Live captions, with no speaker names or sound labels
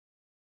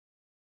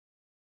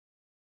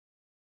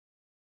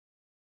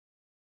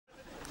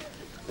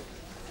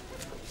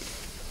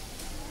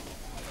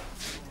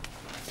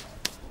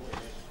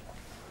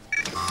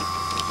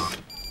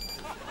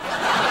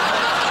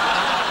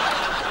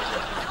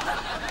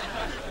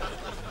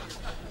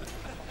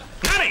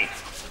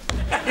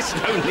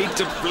don't need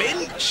to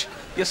flinch.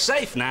 You're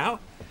safe now.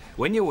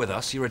 When you're with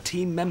us, you're a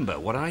team member.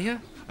 What are you?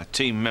 A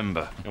team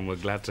member. And we're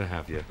glad to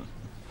have you.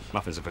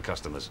 Muffins are for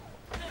customers.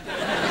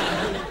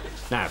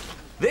 Now,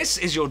 this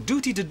is your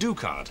duty-to-do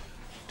card.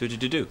 Do.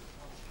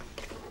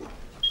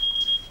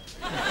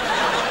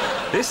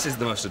 This is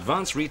the most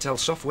advanced retail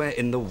software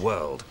in the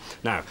world.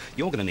 Now,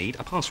 you're going to need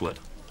a password.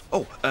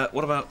 Oh,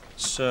 what about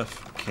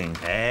Surf King?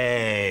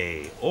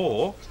 Hey!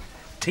 Or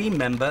team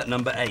member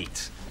number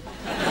 8.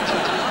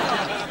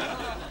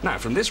 Now,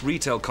 from this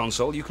retail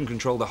console, you can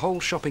control the whole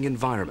shopping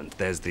environment.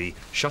 There's the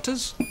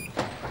shutters.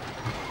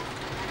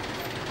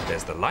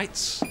 There's the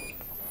lights.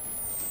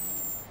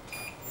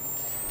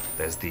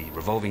 There's the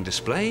revolving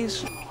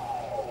displays.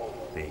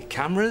 The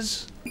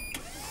cameras.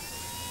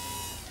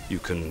 You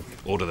can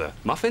order the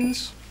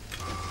muffins.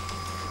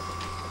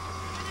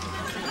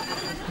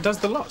 It does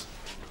the lot.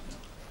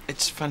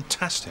 It's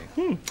fantastic.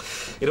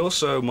 It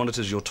also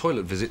monitors your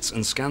toilet visits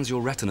and scans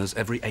your retinas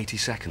every 80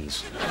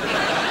 seconds.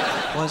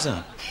 Why's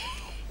that?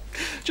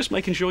 Just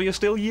making sure you're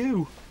still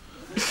you.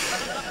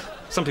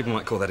 Some people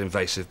might call that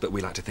invasive, but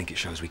we like to think it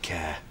shows we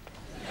care.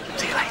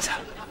 See you later.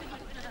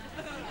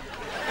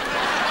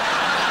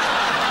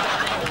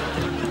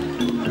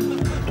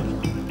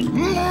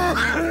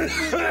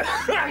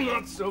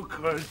 Not so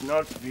good,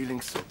 not feeling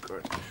so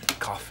good.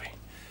 Coffee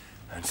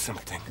and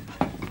something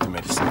to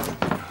medicine.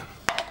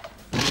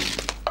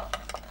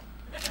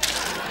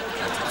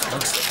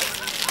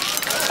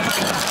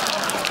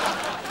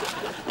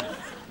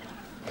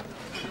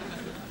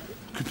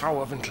 Good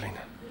oven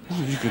cleaner.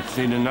 You can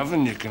clean an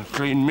oven, you can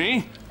clean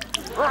me.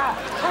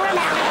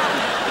 Coffee.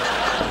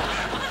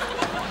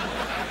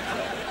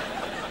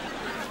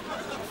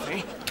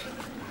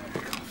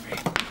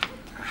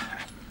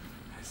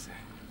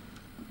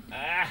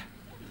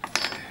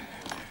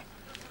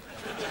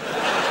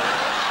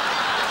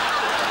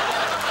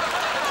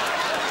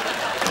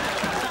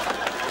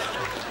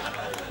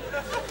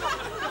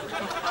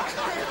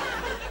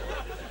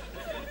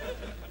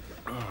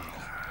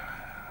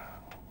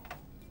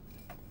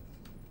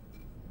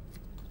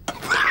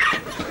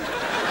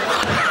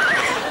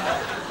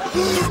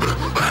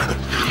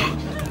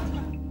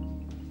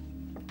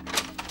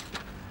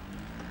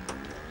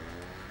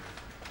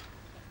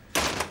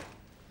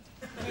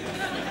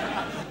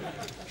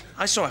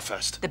 I saw it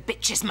first. The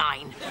bitch is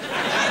mine.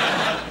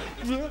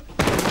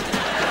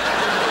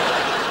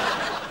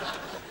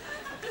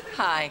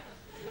 Hi.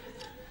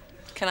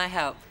 Can I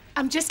help?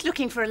 I'm just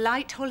looking for a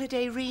light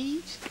holiday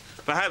read.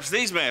 Perhaps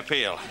these may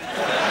appeal.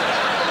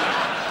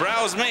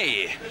 Browse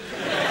me.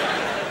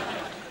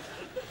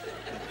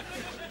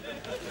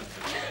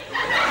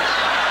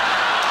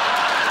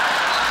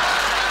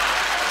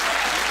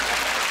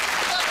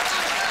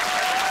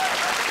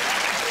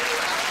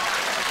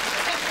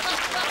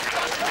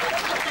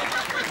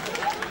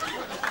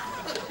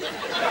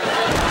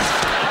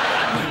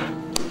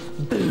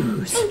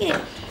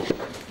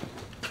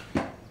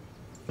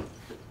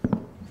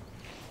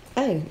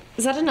 Oh,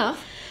 is that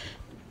enough?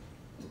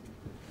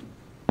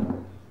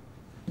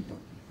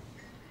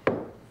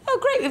 Oh,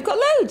 great, we've got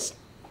loads.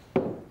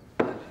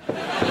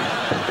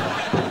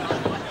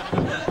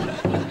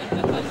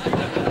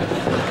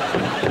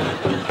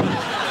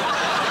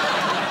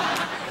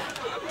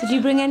 Did you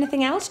bring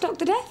anything else,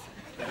 Dr. Death?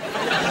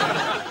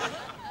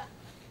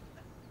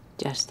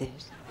 Just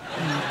this. Oh,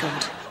 my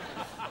God.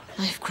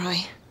 Knife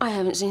cry. I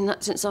haven't seen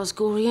that since our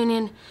school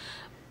reunion.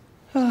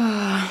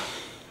 Oh.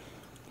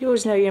 You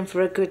always know you're in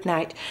for a good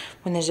night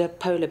when there's a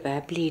polar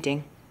bear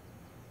bleeding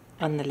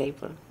on the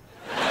label.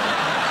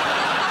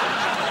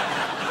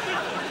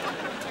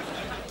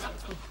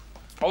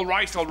 All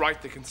right,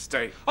 they can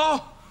stay.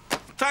 Oh,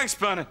 thanks,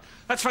 Bernard.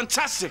 That's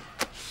fantastic.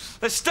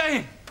 They're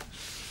staying.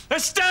 They're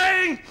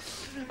staying!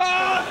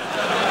 Oh!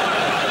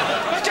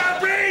 I can't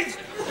breathe!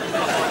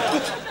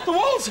 The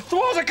walls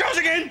are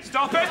closing in!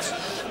 Stop it!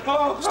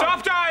 Oh,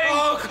 stop dying!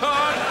 Oh,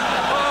 God!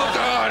 Oh,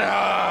 God!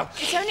 Oh.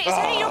 It's only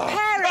your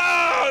parents.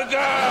 Oh,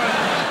 God!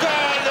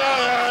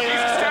 God!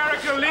 He's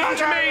hysterical, leave him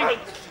to me!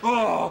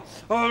 Oh,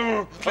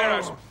 oh, Clear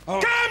out. oh.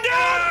 Calm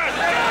down!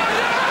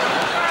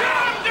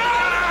 Calm down!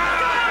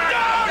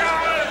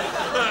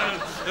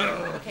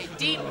 Okay,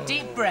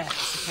 deep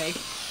breaths, okay?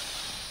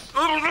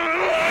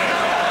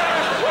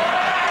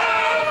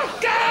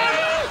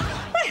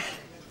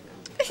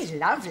 This is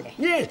lovely.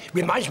 Yeah,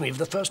 reminds me of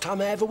the first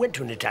time I ever went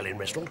to an Italian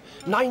restaurant.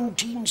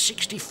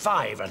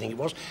 1965, I think it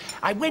was.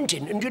 I went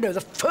in, and, you know,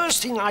 the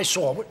first thing I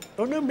saw...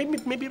 Oh, no, maybe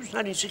it was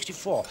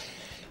 1964.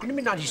 Couldn't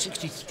have been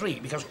 1963,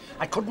 because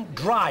I couldn't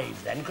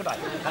drive then, could I?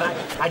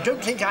 And I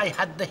don't think I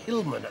had the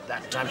Hillman at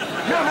that time.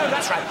 No,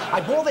 that's right.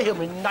 I bought the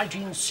Hillman in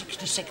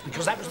 1966,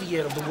 because that was the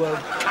year of the World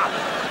Cup.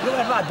 You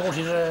know, I bought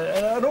it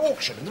at an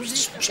auction, and there was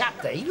this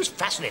chap there. He was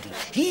fascinating.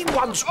 He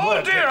once Oh,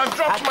 worked... dear, I've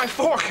dropped my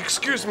fork.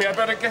 Excuse me, I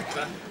better get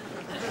that.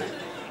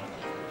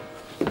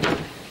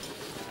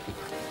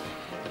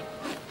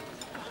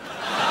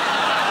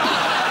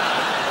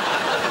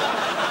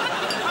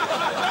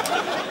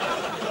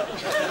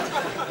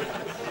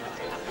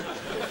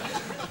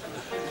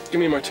 Give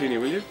me a martini,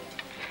 will you?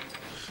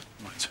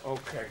 Right.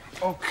 Okay.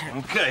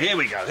 Okay, here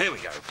we go.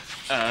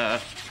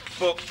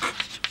 Book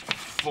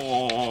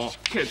for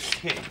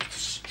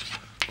kids.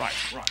 Right.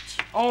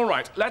 All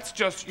right, let's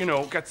just,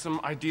 get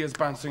some ideas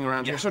bouncing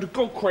around here. Sort of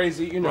go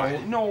crazy,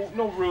 Right. no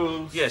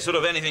rules. Yeah, sort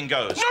of anything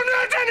goes. No,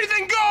 not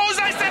anything goes!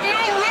 I said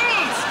no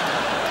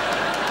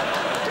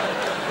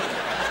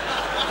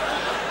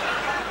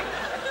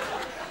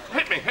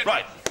rules! Hit me.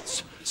 Right.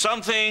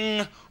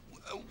 Something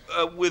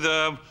with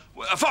a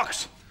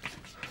fox.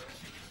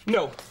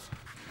 No.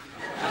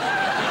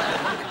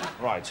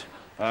 Right.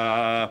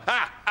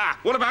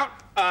 What about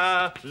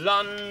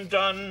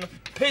London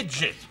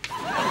pigeon?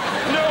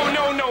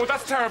 No,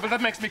 that's terrible.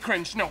 That makes me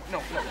cringe. No.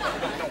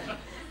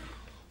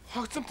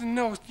 Oh, something,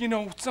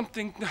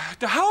 something.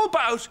 How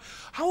about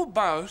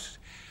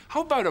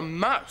a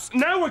mouse?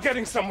 Now we're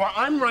getting somewhere.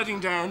 I'm writing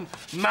down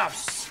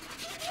mouse.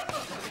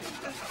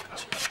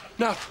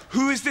 Now,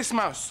 who is this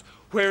mouse?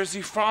 Where is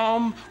he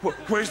from?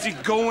 Where's he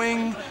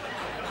going?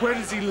 Where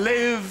does he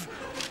live?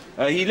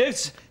 He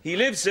lives,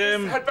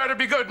 Had better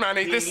be good,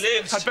 Manny. This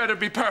had better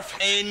be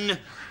perfect. in,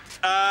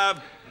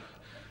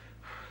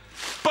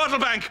 Bottle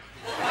Bank.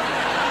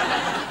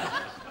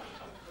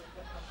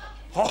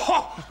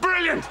 Oh,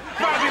 brilliant!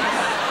 Fabulous!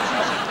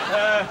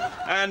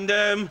 And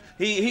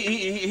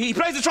he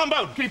plays the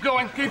trombone. Keep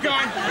going.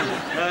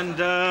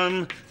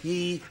 And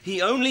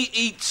he only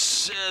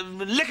eats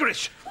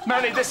licorice.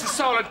 Manny, this is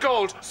solid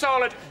gold.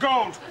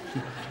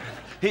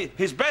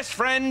 His best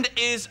friend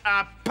is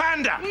a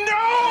panda.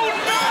 No!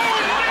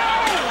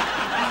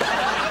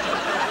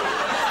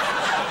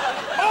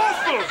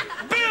 Awful!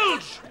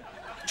 Bilge!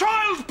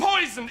 Child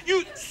poison!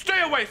 You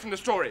stay away from the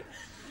story.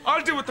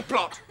 I'll deal with the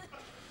plot.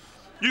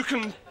 You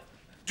can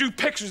do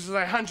pictures as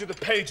I hand you the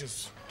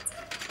pages.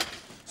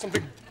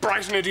 Something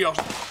bright and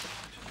idiotic.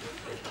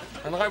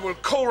 And I will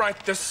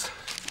co-write this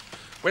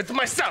with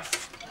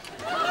myself.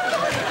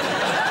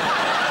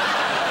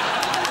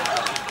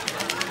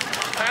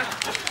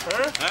 That's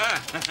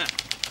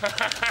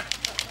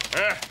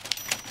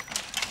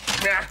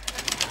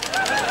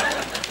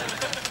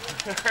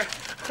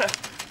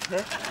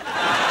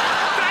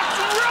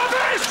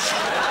rubbish!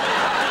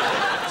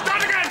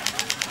 Start again!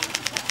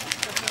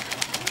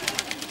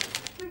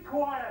 Be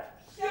quiet!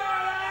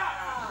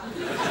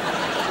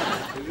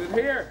 Is it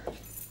here?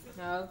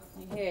 No,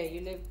 you're here.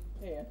 You live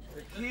here.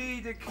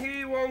 The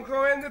key won't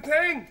go in the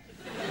thing.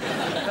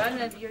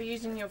 Bernard, you're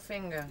using your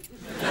finger.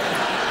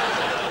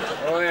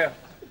 Oh, yeah.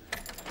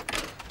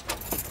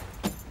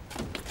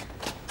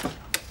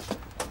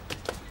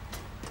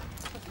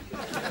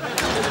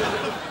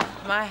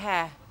 My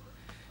hair.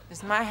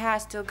 Is my hair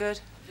still good?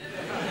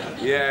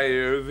 Yeah,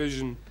 your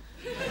vision.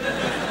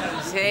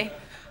 See?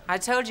 I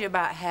told you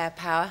about hair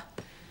power.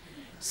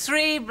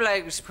 3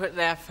 blokes put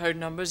their phone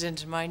numbers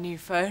into my new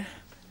phone.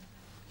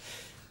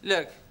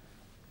 Look.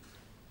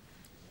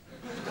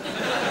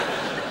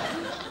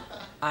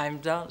 I'm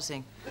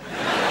dancing.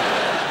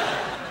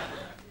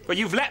 Well,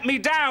 you've let me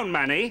down,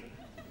 Manny.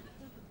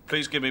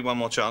 Please give me one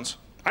more chance.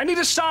 I need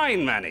a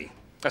sign, Manny.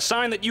 A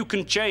sign that you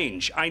can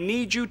change. I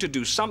need you to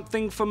do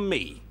something for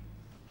me.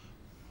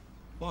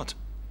 What?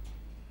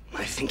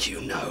 I think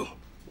you know.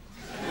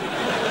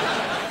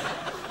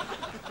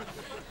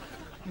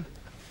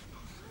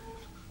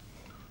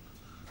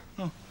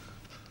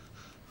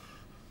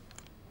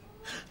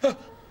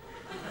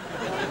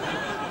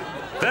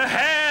 The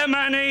hair,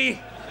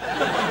 Manny!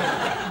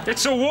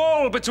 It's a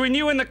wall between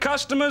you and the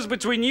customers,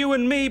 between you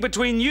and me,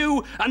 between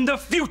you and the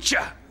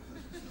future.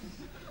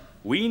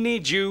 We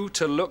need you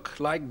to look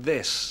like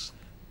this.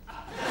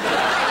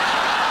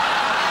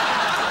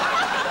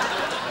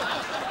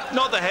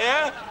 Not the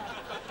hair.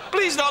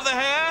 Please, not the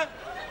hair.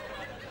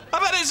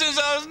 I've had it since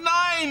I was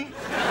 9.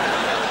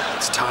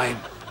 It's time.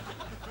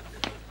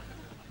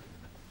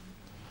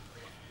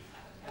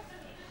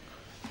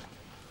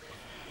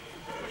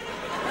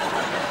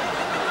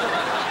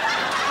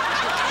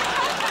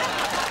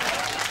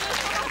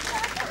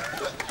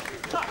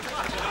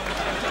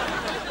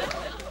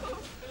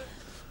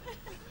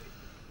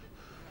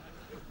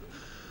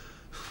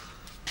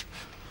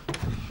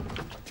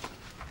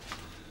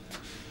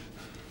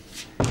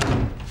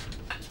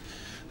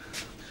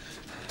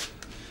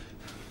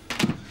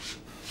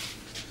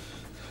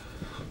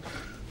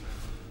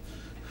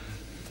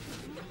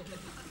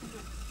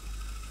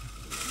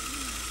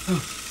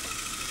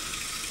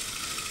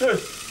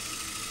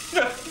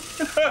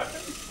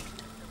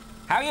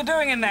 How are you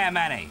doing in there,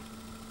 Manny?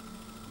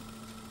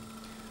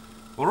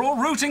 We're all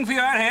rooting for you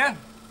out here.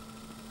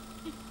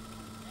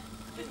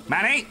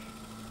 Manny?